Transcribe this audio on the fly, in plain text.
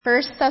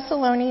First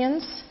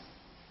Thessalonians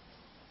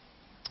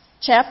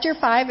chapter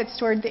 5. It's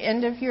toward the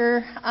end of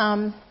your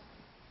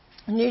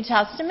New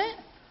Testament,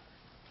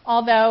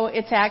 although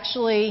it's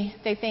actually,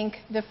 they think,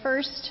 the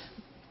first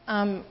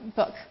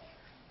book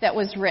that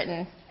was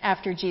written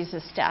after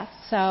Jesus' death.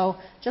 So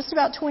just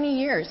about 20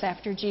 years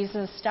after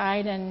Jesus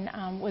died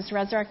and was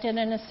resurrected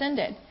and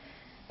ascended.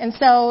 And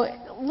so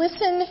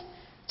listen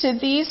to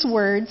these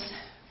words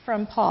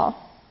from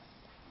Paul.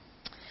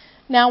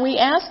 Now we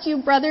ask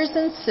you, brothers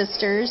and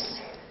sisters,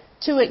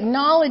 to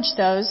acknowledge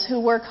those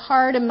who work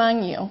hard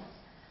among you,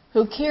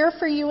 who care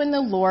for you in the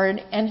Lord,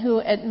 and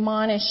who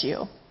admonish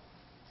you.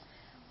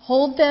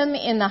 Hold them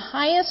in the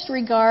highest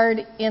regard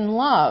in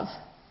love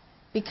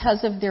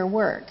because of their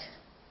work.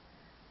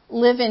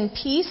 Live in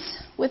peace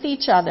with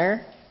each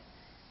other,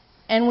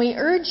 and we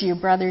urge you,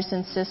 brothers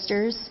and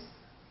sisters,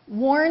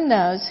 warn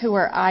those who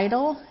are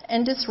idle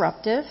and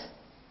disruptive,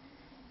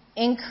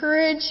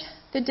 encourage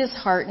the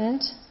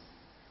disheartened,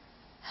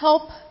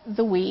 help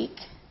the weak,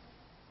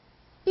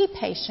 be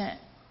patient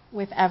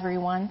with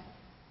everyone.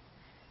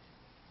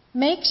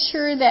 Make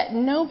sure that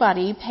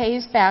nobody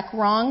pays back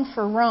wrong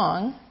for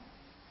wrong,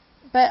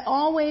 but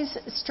always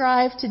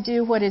strive to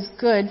do what is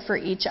good for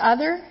each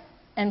other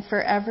and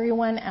for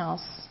everyone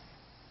else.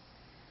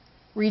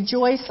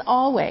 Rejoice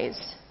always.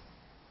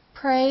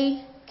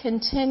 Pray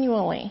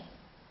continually.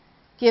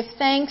 Give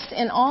thanks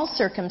in all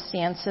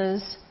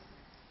circumstances,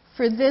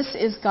 for this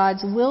is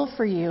God's will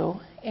for you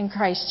in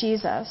Christ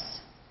Jesus.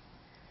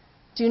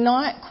 Do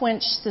not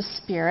quench the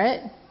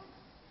Spirit,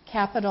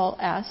 capital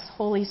S,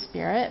 Holy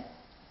Spirit.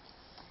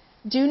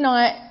 Do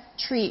not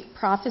treat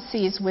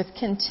prophecies with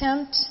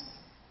contempt,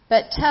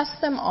 but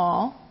test them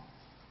all.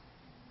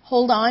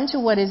 Hold on to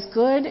what is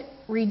good.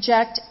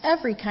 Reject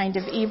every kind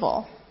of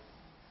evil.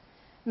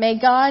 May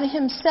God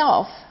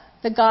Himself,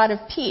 the God of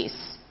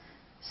peace,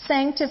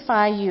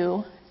 sanctify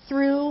you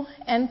through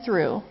and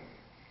through.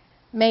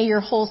 May your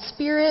whole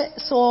spirit,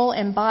 soul,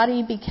 and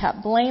body be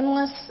kept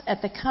blameless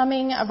at the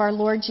coming of our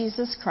Lord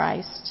Jesus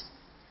Christ.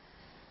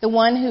 The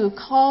one who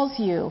calls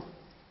you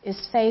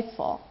is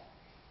faithful,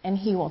 and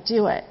He will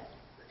do it.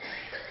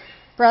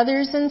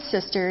 Brothers and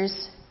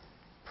sisters,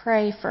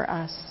 pray for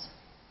us.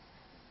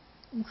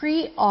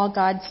 Greet all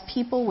God's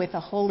people with a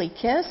holy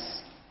kiss.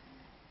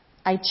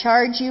 I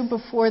charge you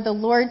before the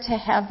Lord to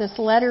have this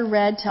letter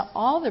read to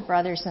all the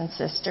brothers and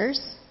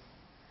sisters.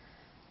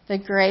 The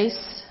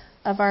grace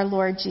of our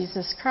Lord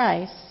Jesus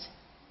Christ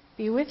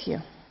be with you.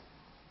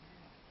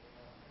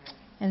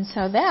 And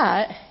so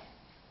that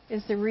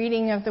is the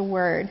reading of the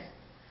Word,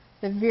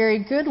 the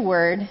very good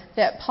Word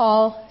that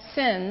Paul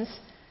sends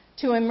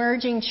to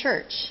emerging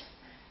church.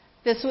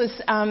 This was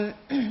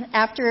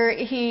after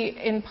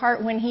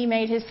when he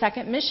made his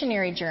second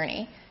missionary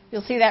journey.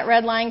 You'll see that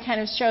red line kind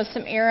of shows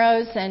some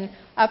arrows, and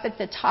up at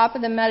the top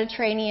of the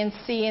Mediterranean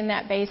Sea in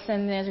that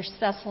basin, there's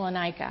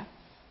Thessalonica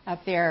up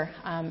there,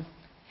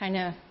 kind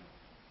of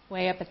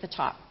way up at the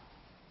top.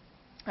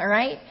 All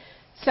right?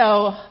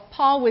 So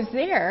Paul was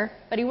there,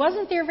 but he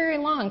wasn't there very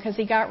long because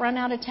he got run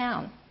out of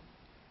town.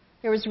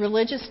 There was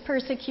religious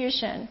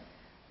persecution.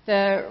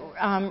 The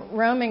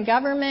Roman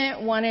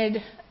government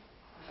wanted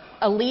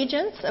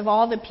allegiance of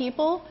all the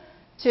people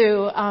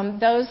to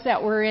those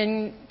that were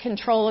in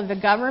control of the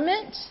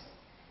government.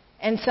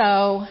 And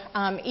so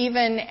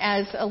even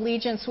as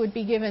allegiance would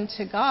be given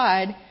to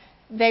God,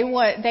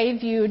 they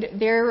viewed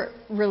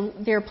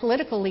their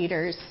political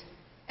leaders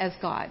as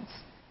gods,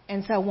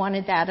 and so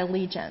wanted that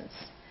allegiance.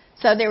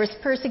 So there was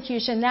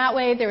persecution that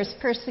way. There was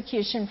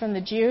persecution from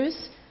the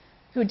Jews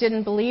who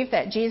didn't believe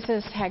that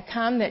Jesus had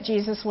come, that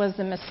Jesus was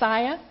the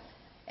Messiah.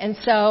 And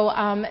so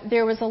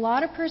there was a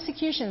lot of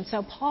persecution.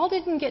 So Paul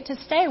didn't get to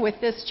stay with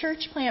this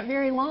church plant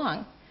very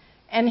long.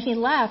 And he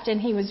left,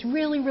 and he was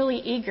really, really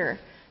eager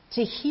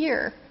to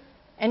hear.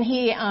 And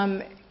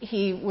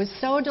he was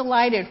so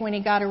delighted when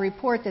he got a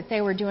report that they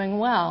were doing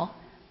well.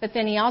 But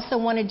then he also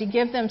wanted to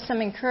give them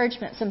some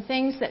encouragement, some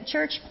things that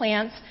church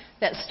plants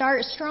that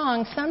start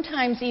strong,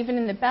 sometimes even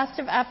in the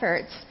best of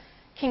efforts,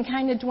 can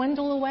kind of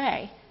dwindle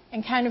away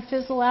and kind of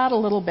fizzle out a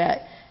little bit.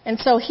 And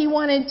so he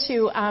wanted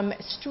to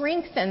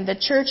strengthen the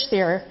church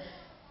there.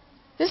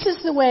 This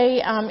is the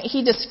way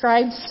he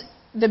describes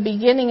the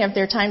beginning of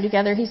their time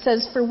together. He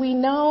says, "For we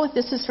know,"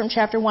 this is from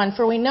chapter 1,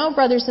 "For we know,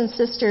 brothers and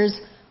sisters,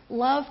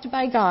 loved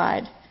by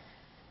God,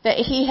 that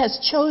He has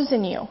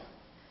chosen you,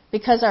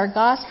 because our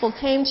gospel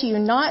came to you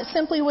not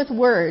simply with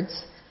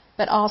words,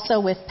 but also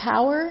with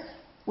power,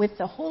 with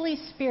the Holy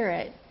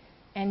Spirit,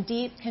 and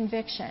deep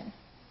conviction."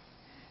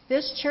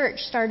 This church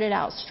started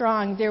out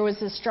strong. There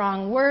was a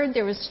strong word.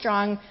 There was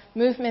strong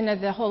movement of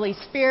the Holy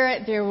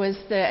Spirit. There was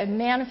the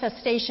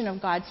manifestation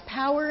of God's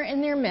power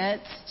in their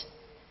midst.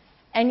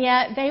 And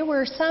yet they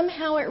were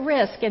somehow at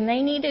risk, and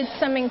they needed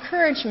some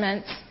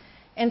encouragement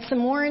and some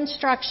more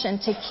instruction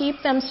to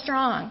keep them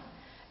strong.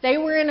 They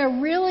were in a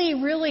really,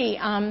 really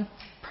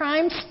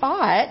prime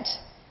spot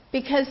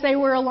because they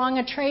were along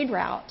a trade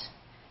route.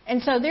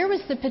 And so there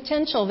was the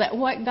potential that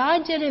what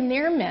God did in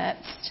their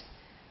midst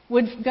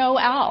would go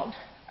out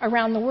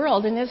around the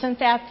world. And isn't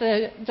that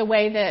the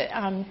way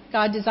that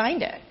God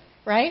designed it?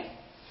 right?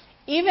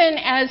 Even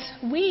as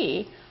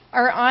we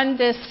are on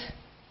this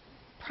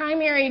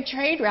primary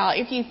trade route,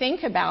 if you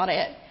think about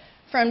it,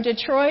 from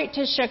Detroit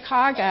to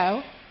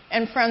Chicago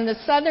and from the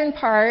southern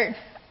part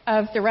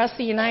of the rest of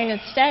the United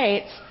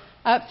States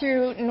up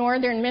through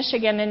northern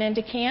Michigan and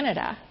into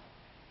Canada.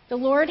 The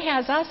Lord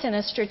has us in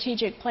a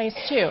strategic place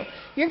too.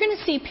 You're going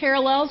to see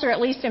parallels, or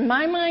at least in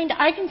my mind,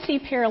 I can see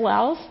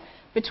parallels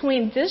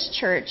between this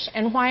church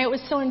and why it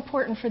was so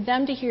important for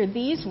them to hear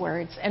these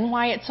words and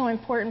why it's so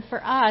important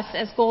for us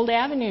as Gold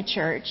Avenue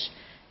Church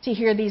to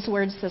hear these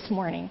words this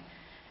morning.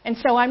 And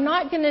so I'm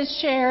not going to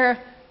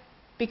share,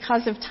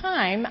 because of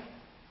time,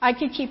 I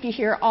could keep you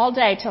here all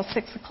day till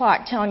 6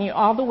 o'clock telling you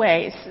all the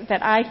ways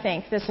that I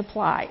think this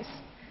applies.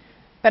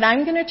 But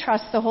I'm going to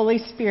trust the Holy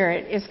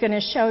Spirit is going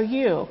to show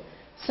you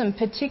some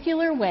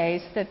particular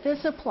ways that this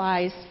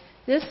applies,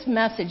 this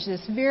message,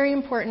 this very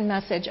important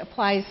message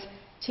applies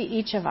to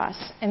each of us.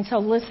 And so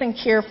listen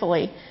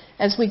carefully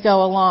as we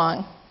go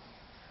along.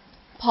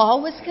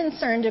 Paul was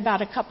concerned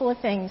about a couple of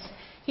things.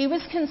 He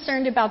was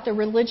concerned about the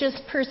religious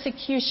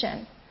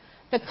persecution.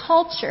 The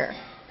culture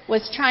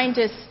was trying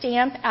to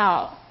stamp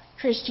out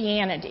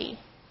Christianity.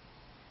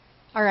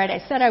 All right, I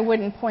said I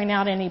wouldn't point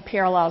out any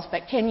parallels,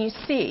 but can you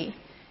see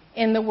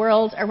in the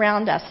world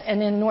around us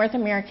and in North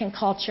American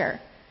culture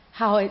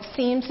how it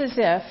seems as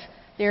if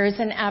there is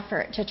an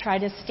effort to try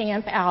to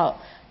stamp out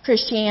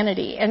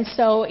Christianity? And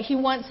so he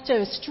wants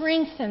to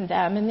strengthen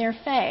them in their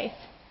faith.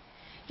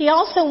 He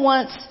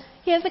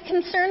has a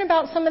concern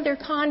about some of their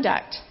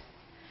conduct.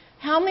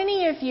 How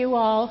many of you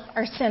all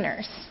are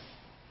sinners?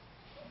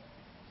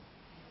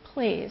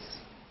 Please,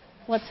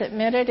 let's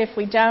admit it. If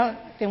we don't,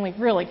 then we've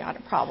really got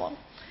a problem.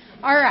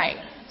 All right.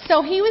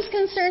 So he was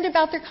concerned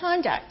about their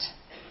conduct,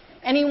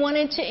 and he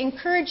wanted to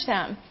encourage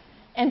them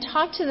and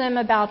talk to them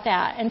about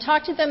that, and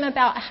talk to them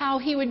about how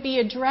he would be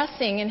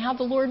addressing and how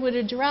the Lord would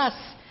address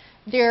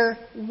their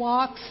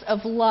walks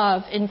of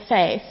love and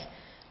faith.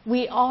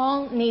 We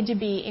all need to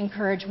be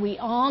encouraged. We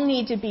all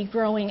need to be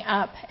growing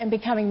up and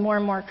becoming more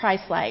and more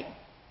Christ-like.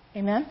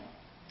 Amen?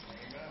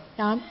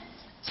 Yeah.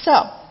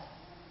 So,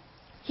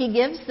 he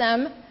gives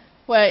them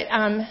what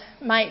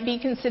might be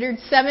considered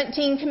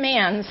 17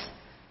 commands,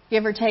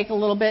 give or take a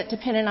little bit,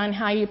 depending on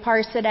how you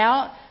parse it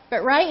out.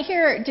 But right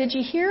here, did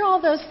you hear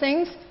all those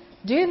things?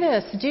 Do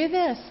this, do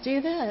this,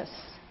 do this.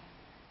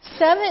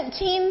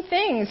 17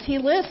 things he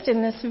lists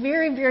in this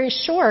very, very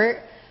short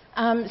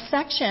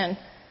section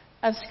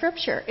of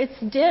Scripture. It's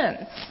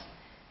dense.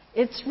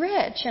 It's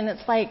rich. And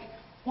it's like,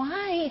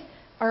 why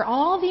are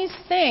all these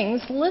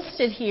things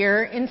listed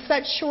here in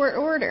such short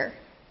order?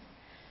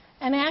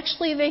 And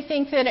actually, they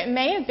think that it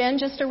may have been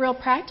just a real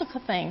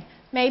practical thing.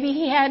 Maybe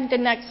he had the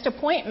next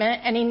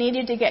appointment and he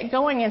needed to get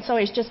going, and so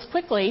he's just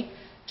quickly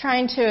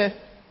trying to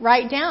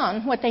write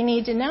down what they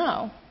need to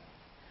know.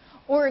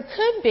 Or it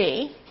could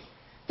be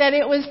that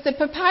it was the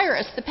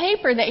papyrus, the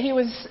paper that it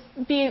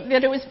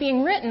was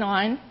being written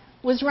on,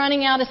 was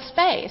running out of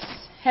space.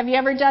 Have you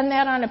ever done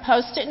that on a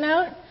Post-it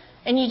note?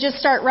 And you just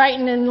start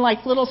writing in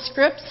like little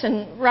scripts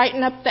and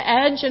writing up the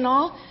edge and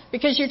all,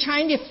 because you're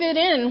trying to fit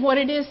in what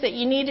it is that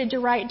you needed to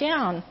write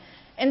down.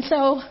 And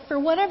so, for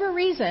whatever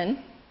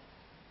reason,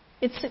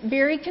 it's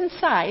very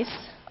concise,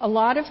 a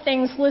lot of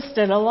things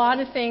listed, a lot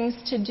of things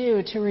to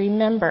do, to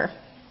remember.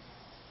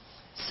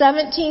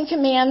 17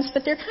 commands,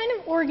 but they're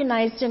kind of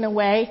organized in a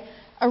way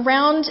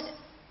around,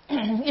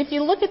 if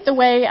you look at the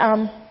way,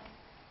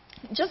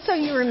 just so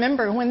you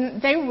remember, when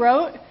they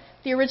wrote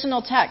the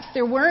original text,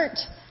 there weren't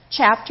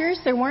chapters,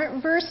 there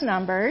weren't verse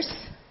numbers.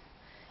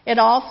 It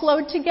all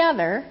flowed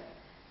together.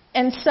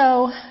 And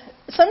so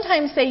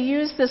sometimes they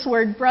use this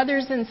word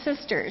brothers and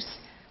sisters.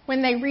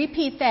 When they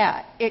repeat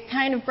that, it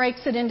kind of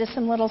breaks it into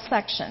some little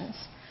sections.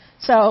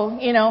 So,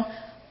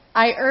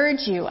 I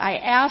urge you, I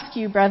ask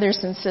you, brothers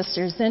and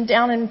sisters. Then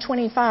down in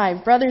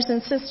 25, brothers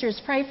and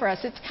sisters, pray for us.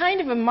 It's kind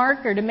of a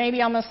marker to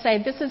maybe almost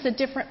say this is a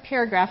different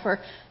paragraph, or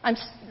I'm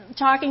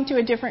talking to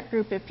a different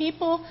group of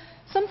people.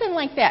 Something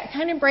like that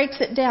kind of breaks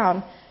it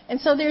down. And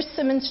so there's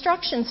some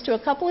instructions to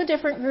a couple of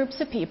different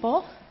groups of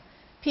people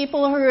who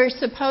are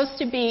supposed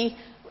to be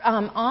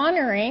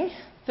honoring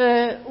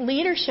the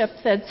leadership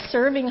that's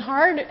serving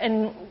hard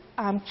and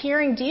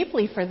caring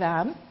deeply for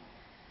them.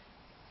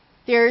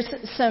 There's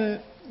some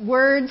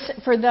words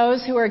for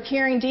those who are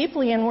caring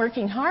deeply and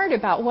working hard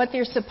about what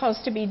they're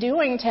supposed to be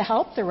doing to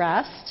help the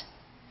rest.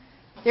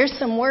 There's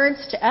some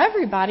words to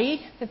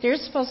everybody that they're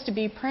supposed to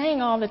be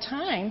praying all the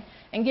time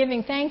and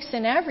giving thanks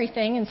in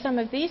everything, and some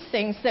of these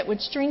things that would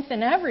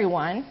strengthen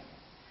everyone.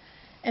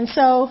 And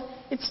so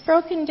it's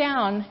broken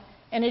down,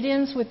 and it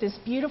ends with this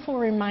beautiful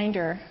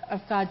reminder of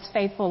God's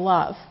faithful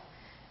love.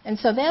 And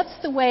so that's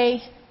the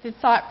way the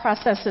thought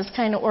process is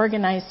kind of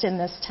organized in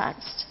this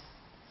text.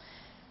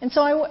 And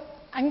so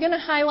I'm going to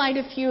highlight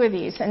a few of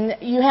these. And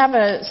you have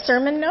a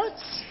sermon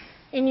notes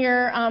in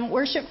your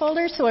worship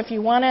folder, so if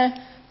you want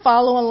to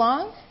follow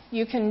along,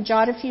 you can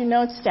jot a few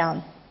notes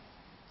down.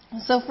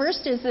 So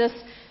first is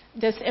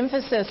this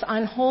emphasis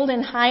on hold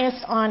in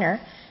highest honor.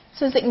 It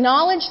says,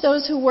 acknowledge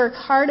those who work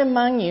hard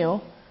among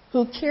you,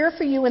 who care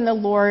for you in the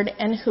Lord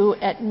and who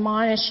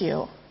admonish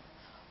you.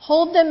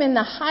 Hold them in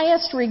the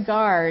highest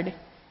regard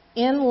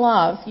in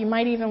love. You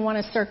might even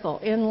want to circle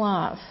in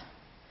love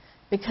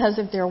because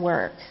of their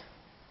work.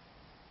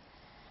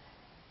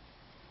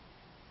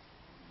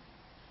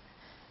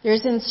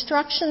 There's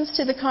instructions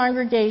to the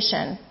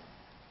congregation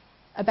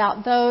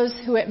about those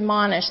who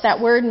admonish.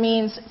 That word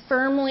means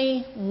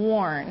firmly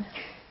warn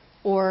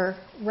or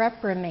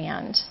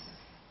reprimand.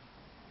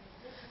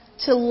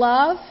 To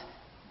love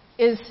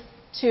is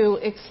to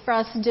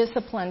express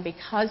discipline.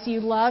 Because you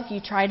love,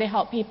 you try to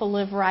help people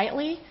live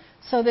rightly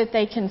so that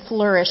they can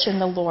flourish in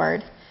the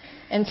Lord.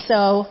 And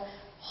so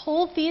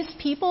hold these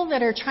people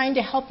that are trying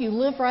to help you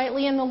live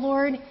rightly in the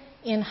Lord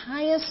in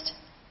highest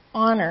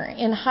honor,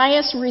 in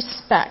highest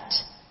respect.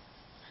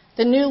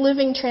 The New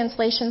Living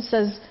Translation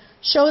says,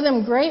 show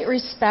them great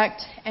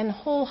respect and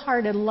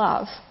wholehearted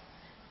love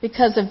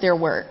because of their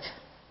work.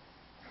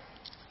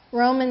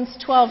 Romans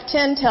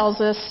 12:10 tells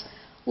us,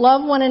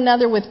 love one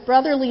another with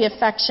brotherly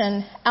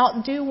affection,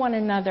 outdo one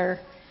another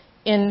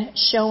in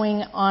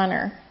showing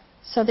honor.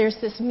 So there's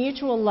this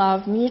mutual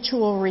love,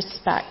 mutual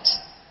respect.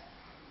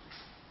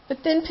 But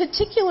then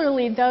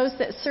particularly those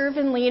that serve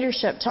in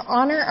leadership, to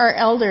honor our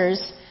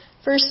elders.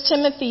 1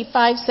 Timothy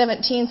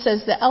 5:17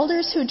 says, the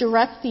elders who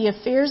direct the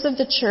affairs of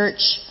the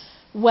church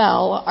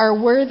well are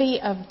worthy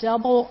of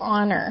double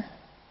honor.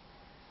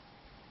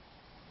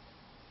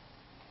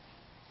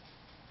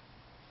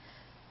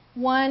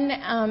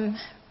 One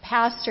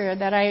pastor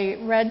that I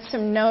read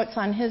some notes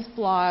on his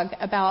blog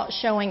about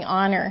showing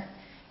honor.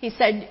 He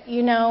said,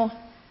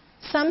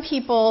 some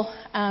people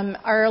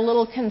are a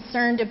little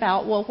concerned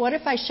about, well, what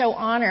if I show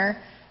honor,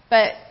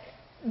 but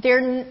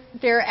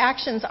their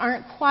actions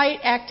aren't quite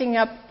acting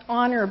up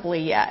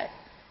honorably yet?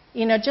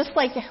 Just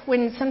like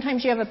when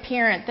sometimes you have a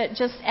parent that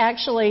just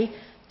actually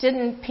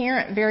didn't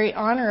parent very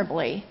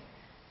honorably,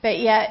 but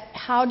yet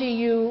how do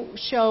you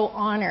show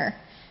honor?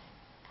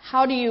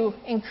 How do you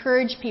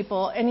encourage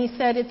people? And he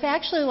said, it's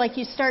actually like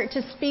you start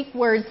to speak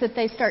words that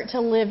they start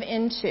to live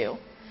into.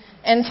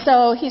 And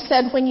so he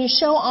said, when you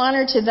show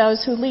honor to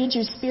those who lead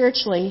you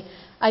spiritually,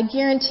 I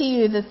guarantee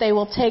you that they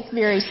will take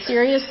very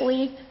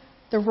seriously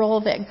the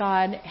role that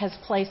God has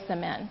placed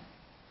them in.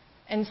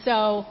 And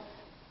so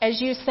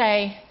as you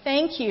say,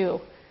 thank you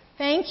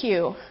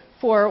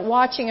for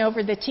watching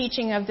over the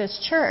teaching of this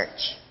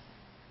church,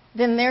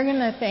 then they're going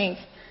to think,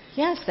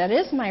 yes, that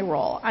is my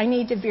role. I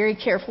need to very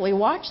carefully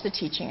watch the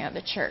teaching of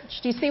the church.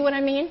 Do you see what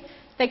I mean?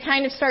 They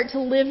kind of start to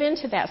live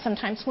into that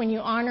sometimes when you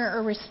honor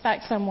or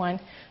respect someone.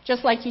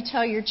 Just like you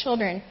tell your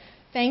children,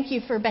 thank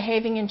you for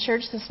behaving in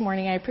church this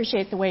morning. I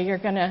appreciate the way you're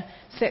going to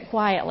sit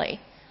quietly.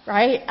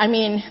 Right?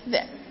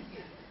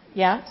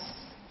 Yes?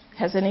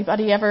 Has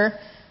anybody ever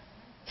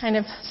kind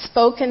of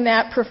spoken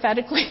that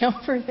prophetically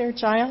over their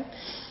child?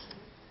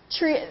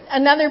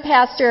 Another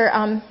pastor,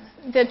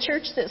 the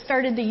church that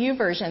started the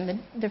YouVersion,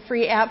 the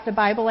free app, the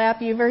Bible app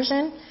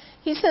YouVersion,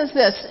 he says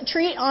this,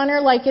 treat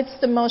honor like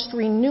it's the most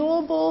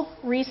renewable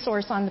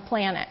resource on the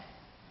planet.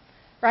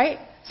 Right?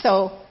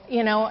 So,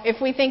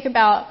 if we think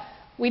about,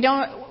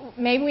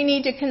 maybe we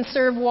need to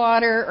conserve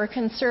water or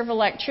conserve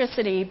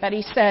electricity, but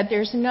he said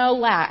there's no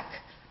lack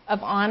of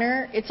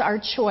honor. It's our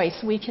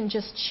choice. We can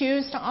just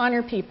choose to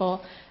honor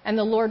people, and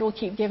the Lord will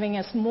keep giving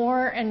us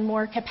more and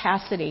more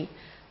capacity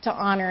to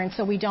honor, and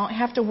so we don't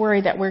have to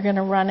worry that we're going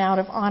to run out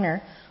of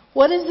honor.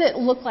 What does it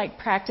look like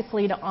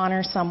practically to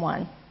honor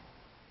someone?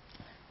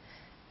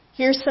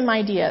 Here's some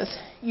ideas.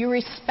 You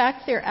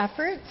respect their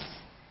efforts,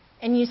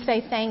 and you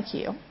say thank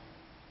you.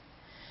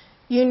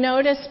 You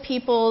notice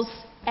people's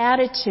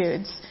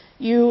attitudes.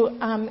 You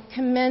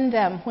commend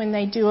them when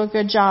they do a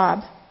good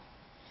job.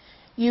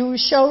 You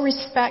show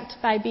respect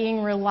by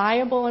being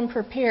reliable and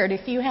prepared.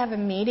 If you have a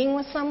meeting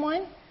with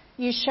someone,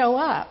 you show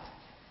up,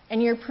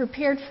 and you're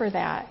prepared for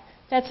that.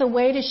 That's a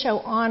way to show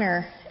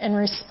honor and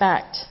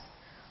respect.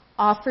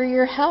 Offer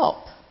your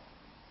help.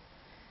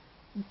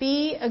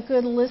 Be a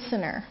good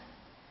listener.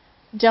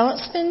 Don't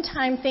spend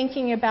time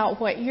thinking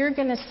about what you're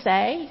going to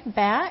say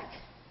back,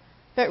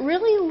 but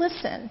really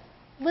listen.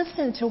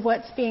 Listen to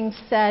what's being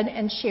said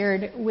and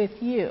shared with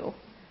you.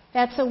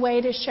 That's a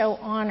way to show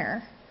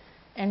honor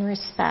and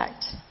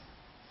respect.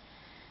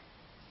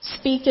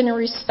 Speak in a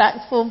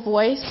respectful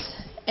voice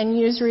and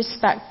use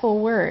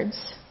respectful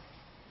words.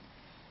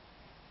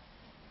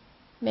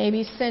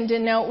 Maybe send a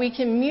note. We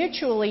can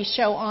mutually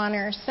show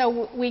honor.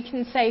 So we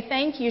can say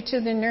thank you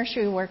to the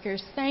nursery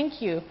workers.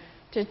 Thank you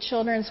to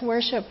children's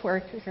worship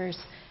workers.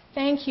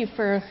 Thank you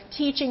for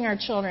teaching our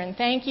children.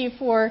 Thank you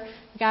for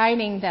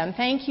guiding them.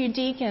 Thank you,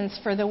 deacons,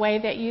 for the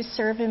way that you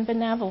serve in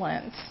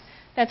benevolence.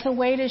 That's a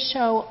way to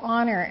show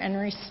honor and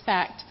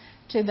respect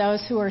to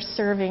those who are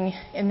serving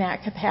in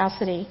that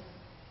capacity.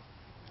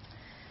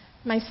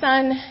 My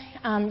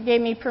son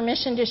gave me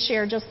permission to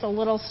share just a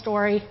little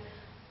story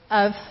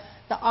of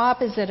the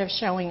opposite of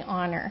showing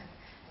honor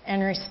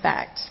and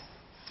respect.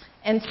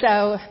 And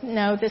so,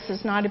 no, this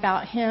is not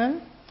about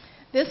him.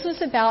 This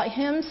was about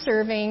him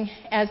serving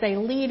as a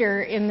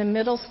leader in the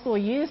middle school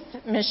youth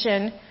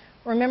mission.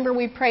 Remember,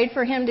 we prayed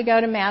for him to go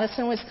to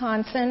Madison,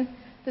 Wisconsin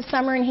the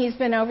summer and he's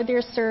been over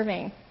there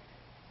serving.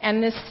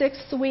 And this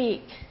 6th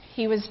week,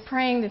 he was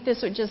praying that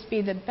this would just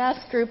be the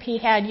best group he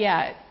had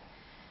yet.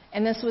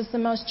 And this was the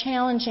most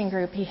challenging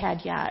group he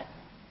had yet.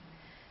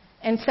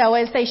 And so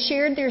as they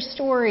shared their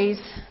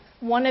stories,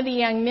 one of the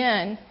young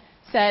men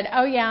said,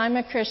 "Oh yeah, I'm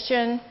a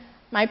Christian.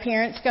 My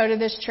parents go to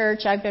this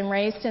church. I've been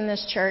raised in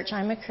this church.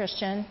 I'm a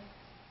Christian."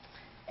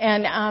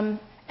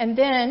 And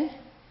then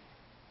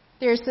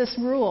there's this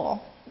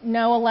rule: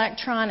 no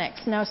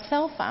electronics, no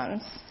cell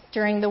phones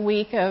during the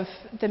week of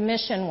the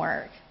mission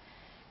work.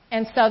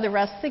 And so the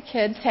rest of the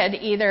kids had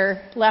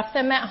either left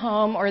them at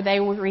home or they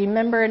were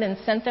remembered and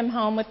sent them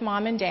home with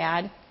mom and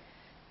dad.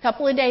 A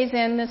couple of days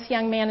in, this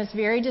young man is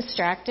very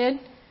distracted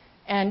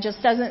and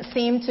just doesn't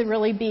seem to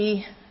really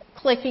be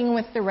clicking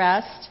with the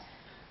rest.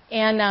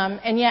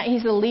 And yet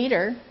he's a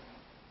leader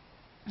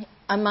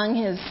among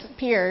his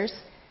peers.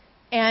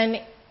 And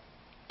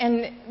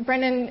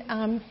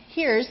Brennan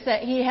hears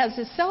that he has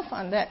his cell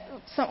phone. That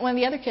one of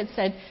the other kids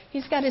said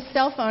he's got his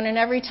cell phone, and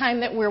every time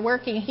that we're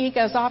working, he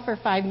goes off for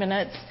 5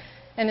 minutes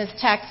and is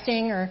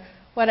texting or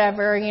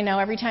whatever.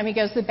 Every time he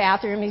goes to the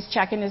bathroom, he's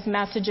checking his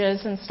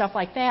messages and stuff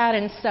like that.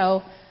 And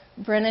so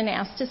Brennan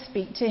asked to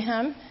speak to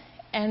him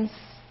and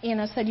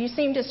said, "You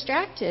seem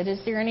distracted.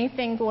 Is there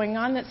anything going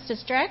on that's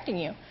distracting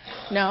you?"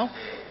 "No."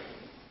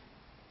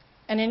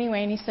 And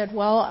anyway, and he said,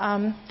 "Well,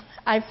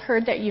 I've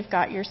heard that you've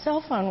got your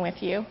cell phone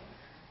with you."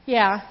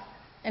 "Yeah."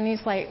 And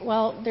he's like,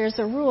 "Well, there's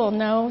a rule,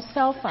 no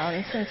cell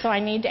phones, and so I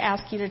need to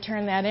ask you to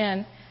turn that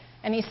in."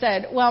 And he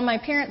said, "Well, my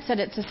parents said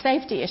it's a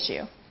safety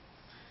issue."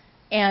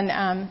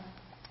 And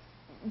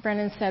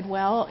Brennan said,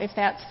 "Well, if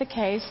that's the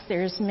case,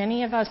 there's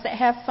many of us that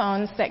have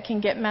phones that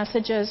can get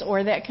messages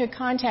or that could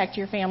contact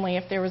your family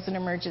if there was an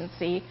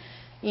emergency.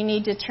 You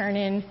need to turn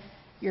in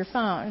your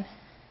phone."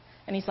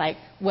 And he's like,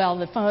 "Well,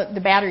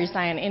 the battery's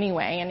dying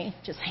anyway," and he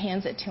just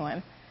hands it to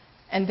him.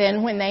 And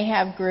then when they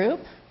have group,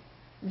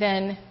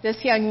 then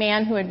this young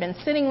man who had been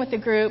sitting with the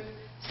group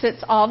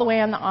sits all the way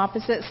on the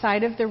opposite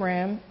side of the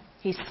room.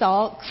 He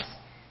sulks.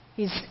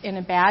 He's in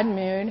a bad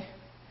mood.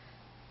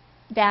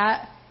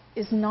 That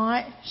is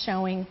not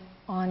showing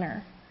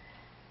honor.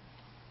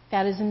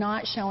 That is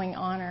not showing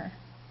honor.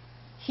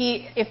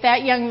 If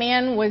that young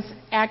man was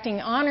acting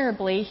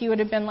honorably, he would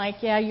have been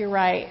like, "Yeah, you're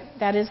right.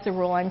 That is the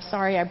rule. I'm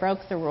sorry I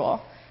broke the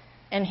rule,"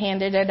 and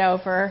handed it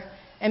over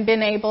and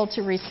been able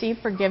to receive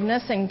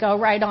forgiveness and go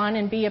right on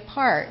and be a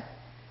part.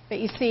 But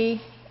you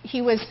see,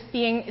 he was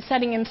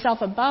setting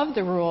himself above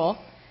the rule.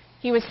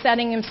 He was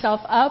setting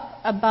himself up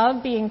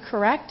above being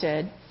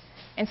corrected.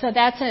 And so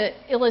that's an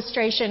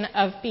illustration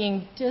of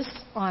being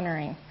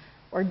dishonoring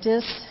or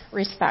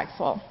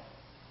disrespectful.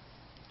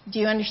 Do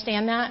you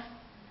understand that?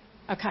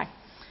 Okay.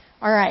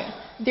 All right.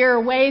 There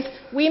are ways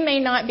we may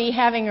not be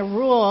having a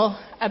rule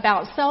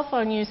about cell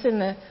phone use in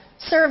the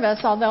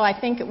service, although I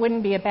think it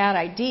wouldn't be a bad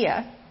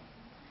idea.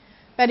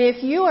 But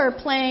if you are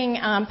playing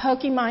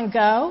Pokemon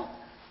Go,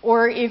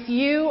 or if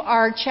you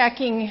are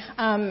checking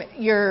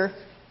your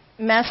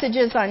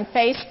messages on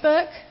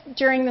Facebook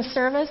during the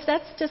service,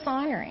 that's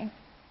dishonoring.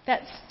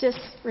 That's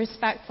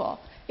disrespectful.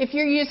 If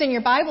you're using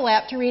your Bible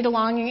app to read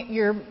along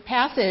your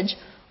passage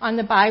on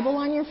the Bible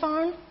on your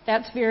phone,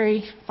 that's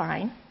very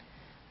fine.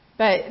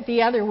 But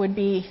the other would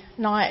be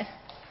not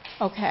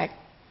okay.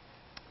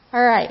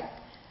 All right.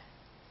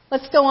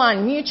 Let's go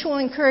on. Mutual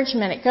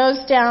encouragement. It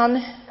goes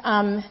down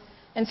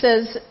and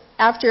says,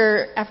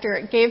 after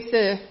it gave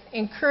the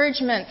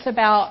encouragements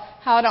about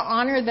how to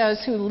honor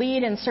those who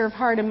lead and serve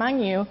hard among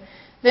you,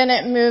 then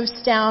it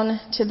moves down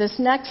to this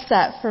next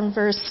set from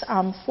verse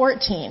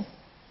 14.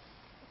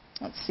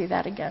 Let's see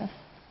that again.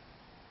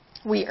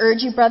 "We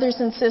urge you,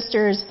 brothers and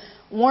sisters,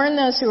 warn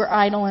those who are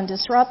idle and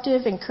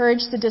disruptive,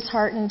 encourage the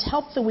disheartened,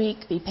 help the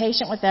weak, be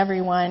patient with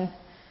everyone."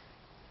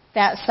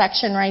 That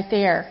section right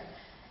there.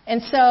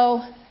 And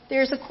so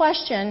there's a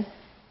question.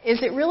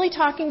 Is it really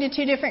talking to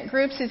two different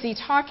groups? Is he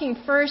talking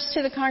first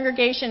to the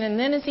congregation and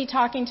then is he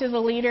talking to the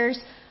leaders?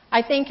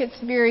 I think it's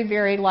very,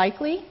 very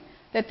likely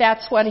that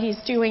that's what he's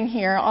doing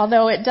here.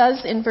 Although it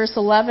does in verse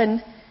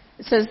 11,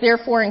 it says,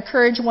 "Therefore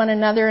encourage one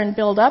another and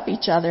build up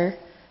each other,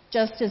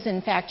 just as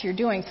in fact you're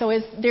doing." So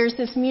there's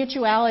this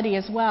mutuality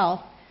as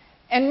well.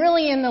 And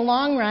really in the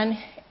long run,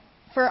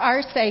 for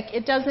our sake,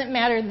 it doesn't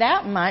matter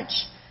that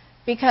much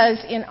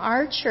because in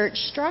our church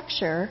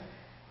structure,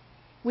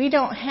 we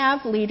don't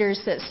have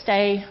leaders that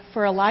stay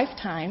for a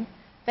lifetime.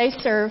 They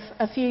serve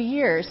a few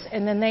years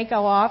and then they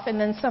go off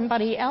and then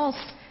somebody else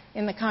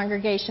in the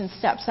congregation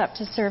steps up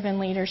to serve in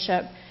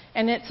leadership.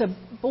 And it's a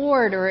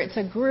board or it's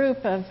a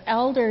group of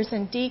elders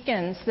and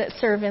deacons that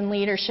serve in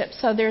leadership.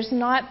 So there's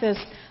not this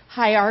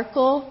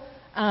hierarchical,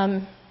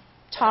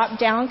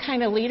 top-down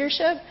kind of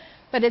leadership,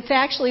 but it's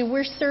actually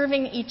we're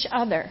serving each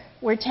other.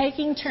 We're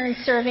taking turns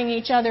serving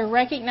each other,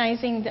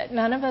 recognizing that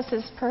none of us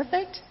is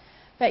perfect,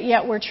 but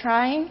yet we're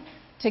trying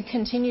to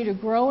continue to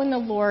grow in the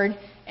Lord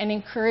and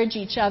encourage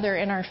each other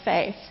in our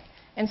faith.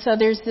 And so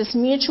there's this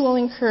mutual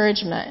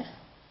encouragement.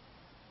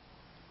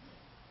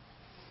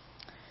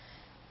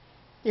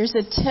 There's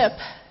a tip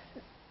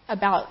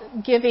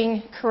about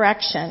giving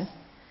correction.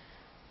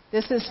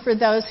 This is for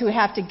those who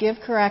have to give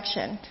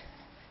correction.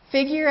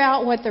 Figure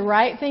out what the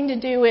right thing to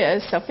do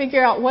is. So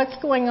figure out what's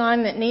going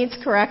on that needs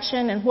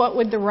correction and what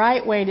would the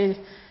right way to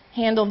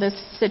handle this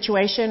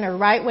situation or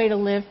right way to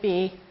live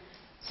be.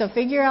 So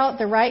figure out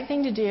the right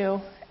thing to do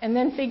and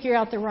then figure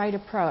out the right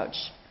approach.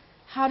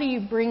 How do you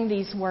bring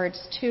these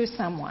words to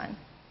someone?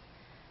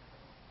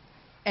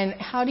 And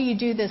how do you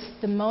do this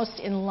the most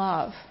in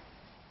love?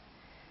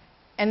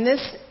 And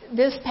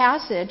this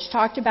passage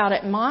talked about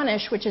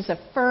admonish, which is a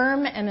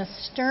firm and a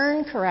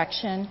stern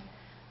correction,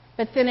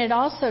 but then it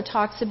also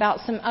talks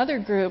about some other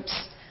groups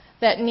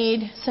that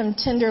need some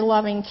tender,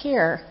 loving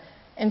care.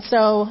 And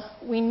so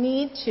we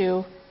need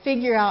to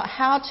figure out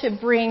how to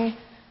bring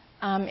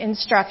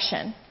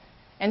instruction.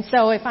 And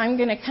so if I'm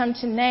going to come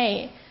to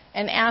Nate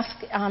and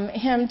ask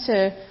him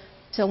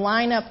to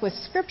line up with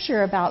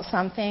Scripture about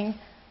something,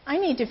 I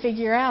need to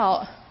figure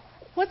out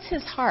what's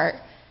his heart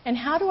and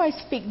how do I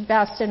speak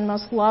best and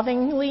most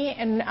lovingly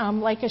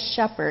and like a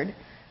shepherd,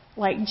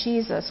 like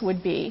Jesus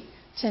would be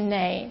to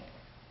Nate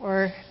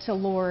or to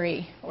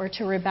Lori or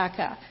to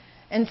Rebecca.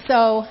 And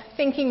so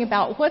thinking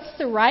about what's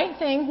the right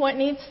thing, what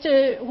needs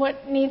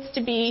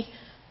to be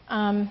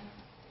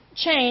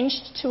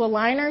changed to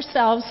align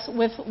ourselves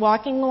with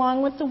walking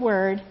along with the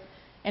Word,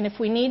 and if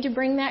we need to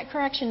bring that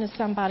correction to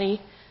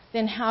somebody,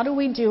 then how do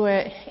we do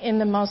it in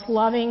the most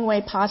loving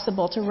way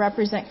possible to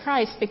represent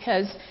Christ?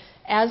 Because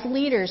as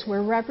leaders,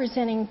 we're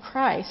representing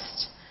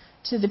Christ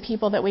to the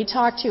people that we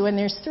talk to. And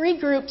there's three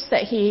groups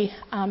that he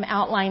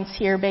outlines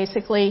here,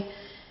 basically.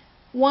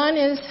 One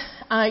is,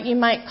 you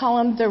might call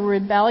them the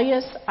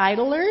rebellious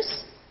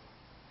idlers.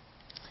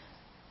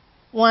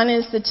 One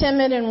is the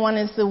timid and one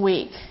is the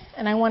weak.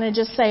 And I want to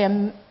just say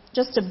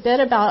just a bit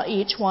about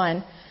each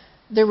one.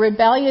 The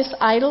rebellious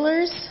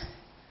idlers,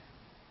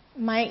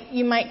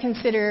 you might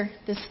consider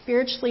the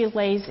spiritually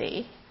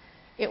lazy.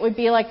 It would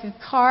be like a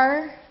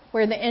car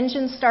where the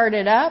engine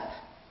started up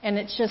and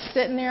it's just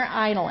sitting there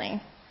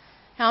idling.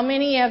 How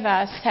many of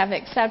us have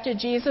accepted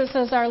Jesus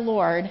as our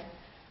Lord,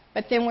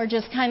 but then we're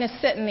just kind of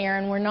sitting there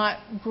and we're not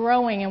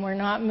growing and we're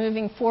not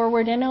moving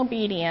forward in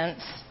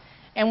obedience,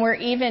 and we're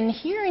even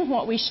hearing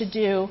what we should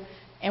do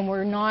and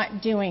we're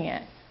not doing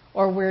it,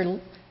 or we're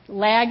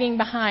lagging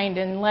behind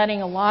and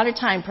letting a lot of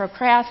time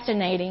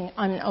procrastinating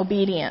on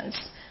obedience.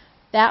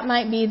 That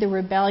might be the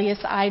rebellious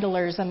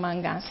idlers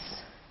among us,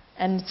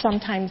 and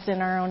sometimes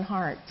in our own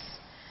hearts.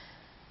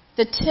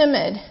 The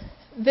timid.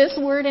 This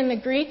word in the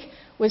Greek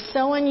was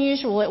so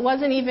unusual. It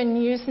wasn't even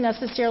used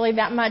necessarily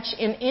that much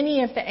in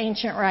any of the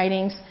ancient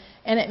writings,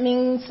 and it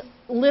means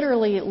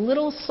literally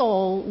little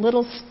soul,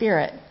 little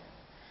spirit.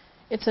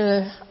 It's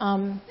a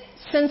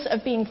sense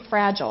of being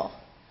fragile.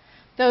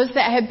 Those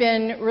that had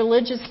been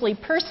religiously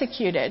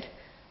persecuted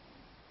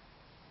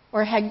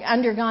or had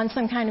undergone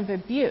some kind of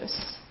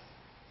abuse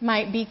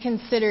might be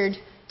considered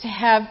to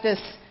have this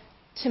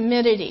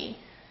timidity.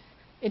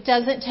 It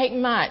doesn't take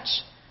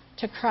much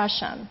to crush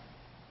them.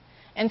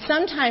 And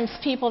sometimes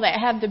people that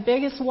have the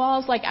biggest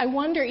walls, like I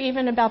wonder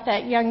even about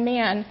that young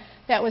man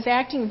that was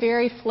acting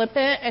very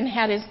flippant and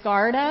had his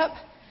guard up,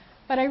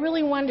 but I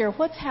really wonder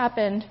what's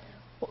happened.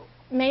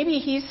 Maybe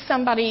he's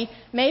somebody,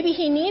 maybe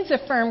he needs a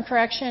firm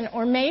correction,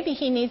 or maybe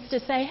he needs to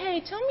say,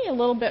 hey, tell me a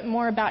little bit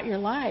more about your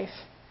life.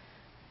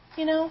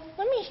 Let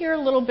me hear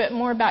a little bit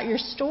more about your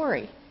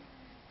story.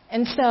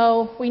 And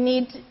so we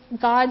need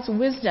God's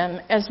wisdom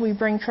as we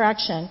bring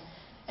correction.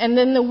 And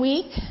then the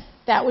weak,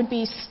 that would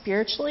be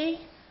spiritually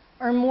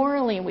or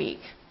morally weak.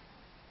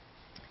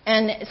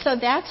 And so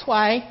that's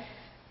why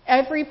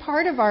every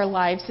part of our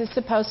lives is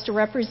supposed to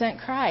represent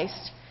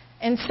Christ.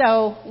 And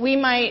so we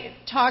might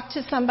talk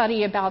to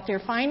somebody about their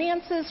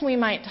finances. We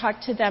might talk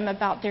to them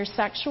about their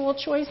sexual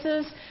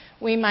choices.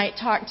 We might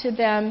talk to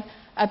them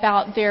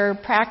about their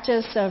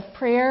practice of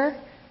prayer.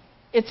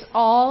 It's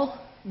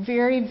all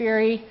very,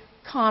 very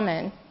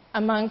common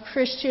among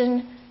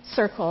Christian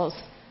circles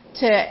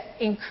to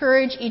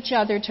encourage each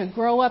other to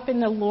grow up in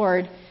the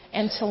Lord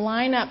and to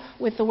line up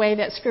with the way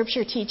that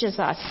Scripture teaches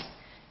us.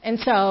 And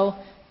so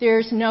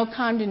there's no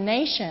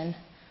condemnation,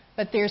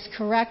 but there's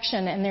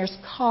correction and there's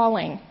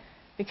calling,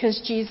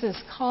 because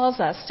Jesus calls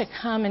us to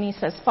come and he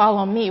says,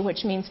 follow me,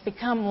 which means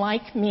become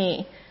like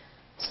me.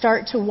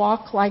 Start to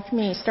walk like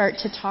me. Start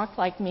to talk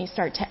like me.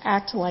 Start to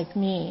act like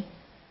me.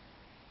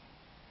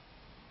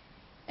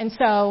 And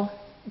so,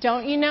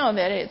 don't you know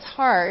that it's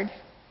hard?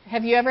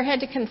 Have you ever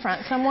had to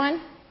confront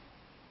someone?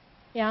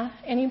 Yeah?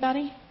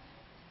 Anybody?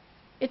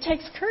 It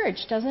takes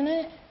courage, doesn't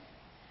it?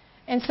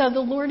 And so the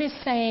Lord is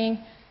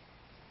saying,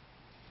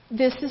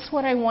 this is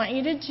what I want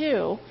you to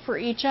do for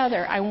each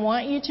other. I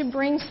want you to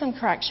bring some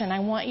correction. I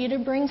want you to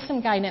bring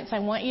some guidance. I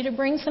want you to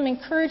bring some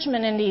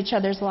encouragement into each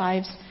other's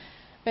lives.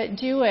 But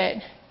do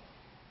it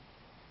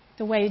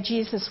the way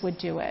Jesus would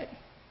do it.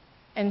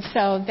 And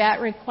so that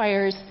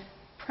requires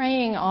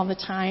praying all the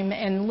time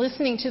and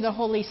listening to the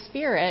Holy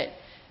Spirit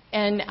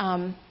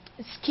and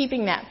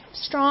keeping that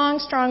strong,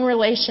 strong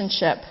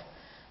relationship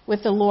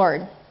with the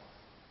Lord.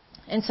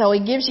 And so he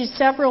gives you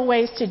several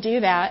ways to do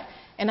that.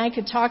 And I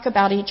could talk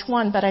about each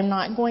one, but I'm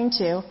not going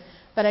to.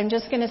 But I'm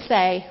just going to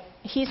say,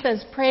 he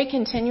says, pray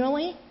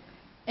continually.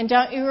 And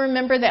don't you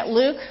remember that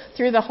Luke,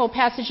 through the whole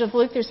passage of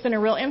Luke, there's been a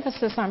real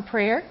emphasis on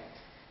prayer?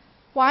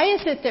 Why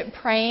is it that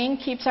praying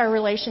keeps our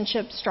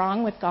relationship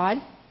strong with God?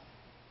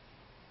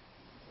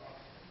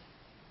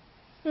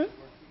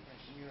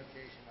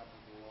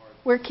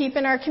 We're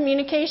keeping our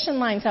communication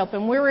lines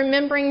open. We're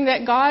remembering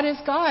that God is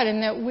God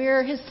and that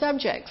we're His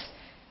subjects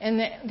and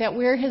that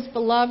we're His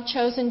beloved,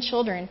 chosen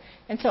children.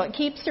 And so it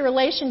keeps the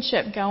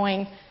relationship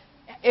going.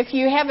 If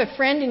you have a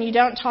friend and you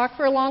don't talk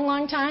for a long,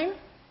 long time,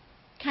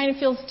 it kind of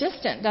feels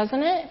distant,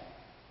 doesn't it?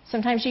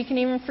 Sometimes you can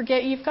even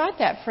forget you've got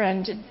that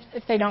friend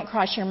if they don't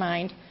cross your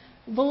mind.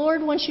 The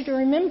Lord wants you to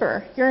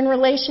remember you're in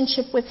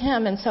relationship with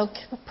Him, and so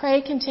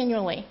pray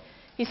continually.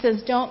 He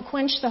says, don't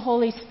quench the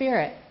Holy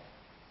Spirit.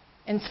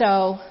 And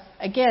so,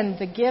 again,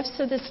 the gifts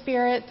of the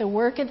Spirit, the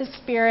work of the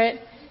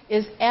Spirit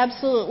is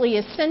absolutely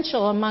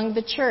essential among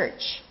the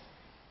church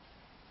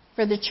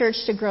for the church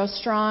to grow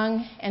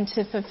strong and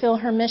to fulfill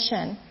her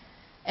mission.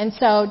 And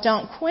so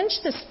don't quench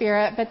the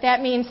Spirit, but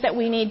that means that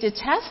we need to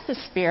test the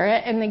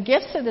Spirit and the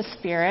gifts of the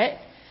Spirit.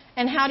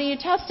 And how do you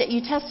test it?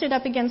 You test it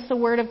up against the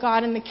Word of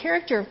God and the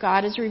character of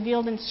God as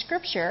revealed in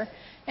Scripture.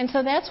 And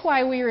so that's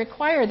why we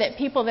require that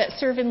people that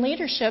serve in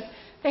leadership,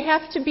 they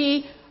have to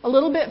be a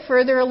little bit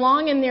further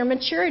along in their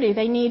maturity.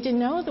 They need to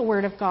know the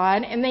Word of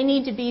God, and they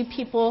need to be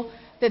people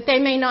that they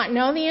may not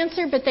know the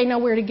answer, but they know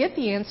where to get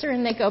the answer,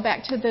 and they go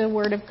back to the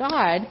Word of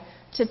God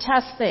to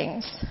test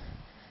things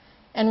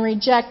and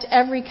reject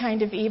every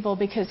kind of evil,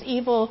 because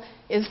evil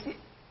is,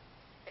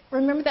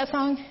 remember that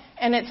song?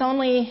 And it's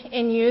only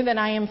in you that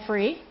I am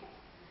free.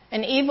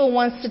 And evil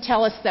wants to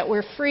tell us that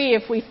we're free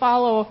if we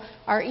follow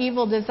our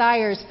evil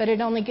desires, but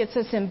it only gets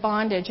us in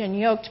bondage and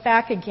yoked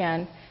back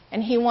again.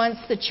 And he wants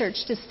the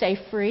church to stay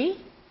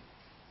free,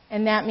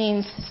 and that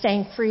means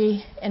staying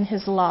free in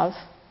His love.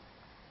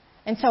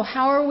 And so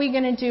how are we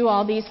going to do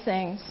all these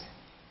things?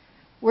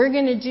 We're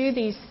going to do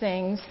these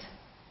things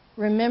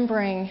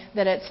remembering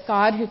that it's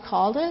God who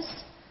called us,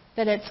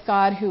 that it's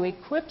God who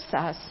equips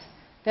us,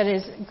 that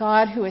it's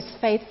God who is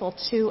faithful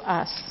to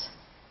us.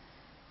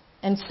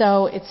 And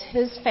so it's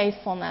His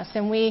faithfulness.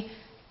 And we,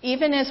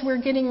 even as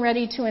we're getting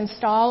ready to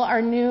install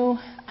our new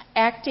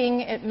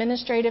acting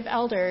administrative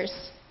elders,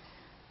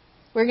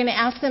 we're going to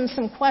ask them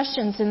some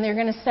questions, and they're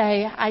going to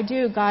say, I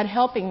do, God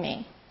helping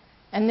me.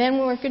 And then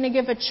we're going to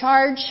give a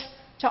charge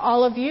to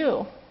all of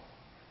you.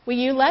 Will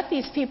you let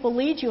these people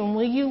lead you, and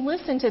will you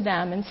listen to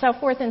them, and so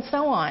forth and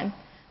so on.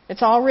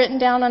 It's all written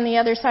down on the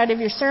other side of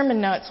your sermon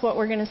notes, what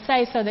we're going to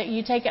say, so that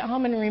you take it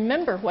home and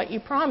remember what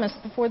you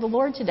promised before the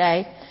Lord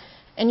today.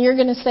 And you're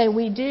going to say,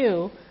 we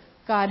do,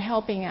 God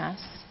helping us.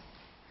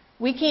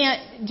 We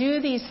can't do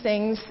these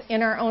things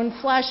in our own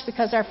flesh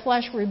because our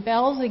flesh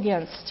rebels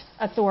against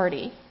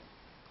authority.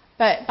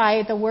 But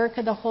by the work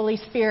of the Holy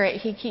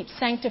Spirit, He keeps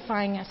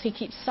sanctifying us. He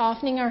keeps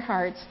softening our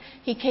hearts.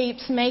 He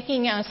keeps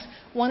making us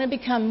want to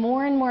become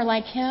more and more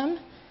like Him,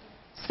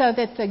 so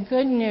that the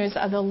good news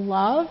of the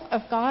love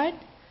of God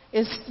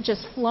is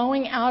just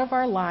flowing out of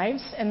our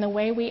lives and the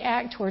way we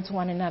act towards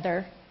one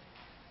another,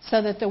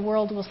 so that the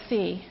world will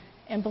see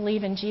and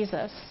believe in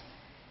Jesus.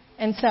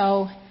 And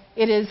so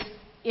it is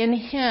in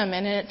Him,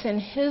 and it's in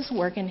His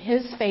work and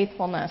His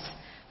faithfulness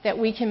that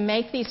we can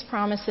make these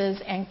promises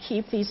and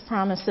keep these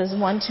promises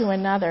one to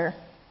another.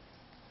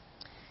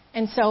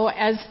 And so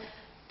as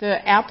the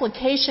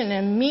application,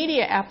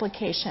 immediate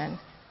application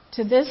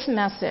to this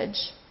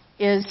message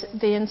is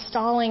the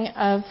installing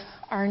of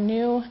our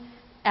new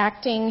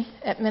acting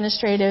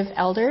administrative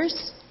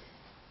elders,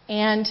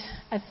 and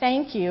a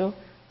thank you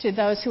to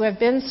those who have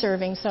been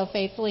serving so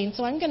faithfully. And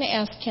so I'm going to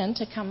ask Ken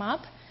to come up.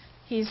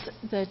 He's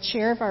the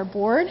chair of our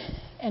board,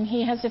 and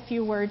he has a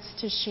few words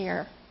to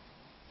share.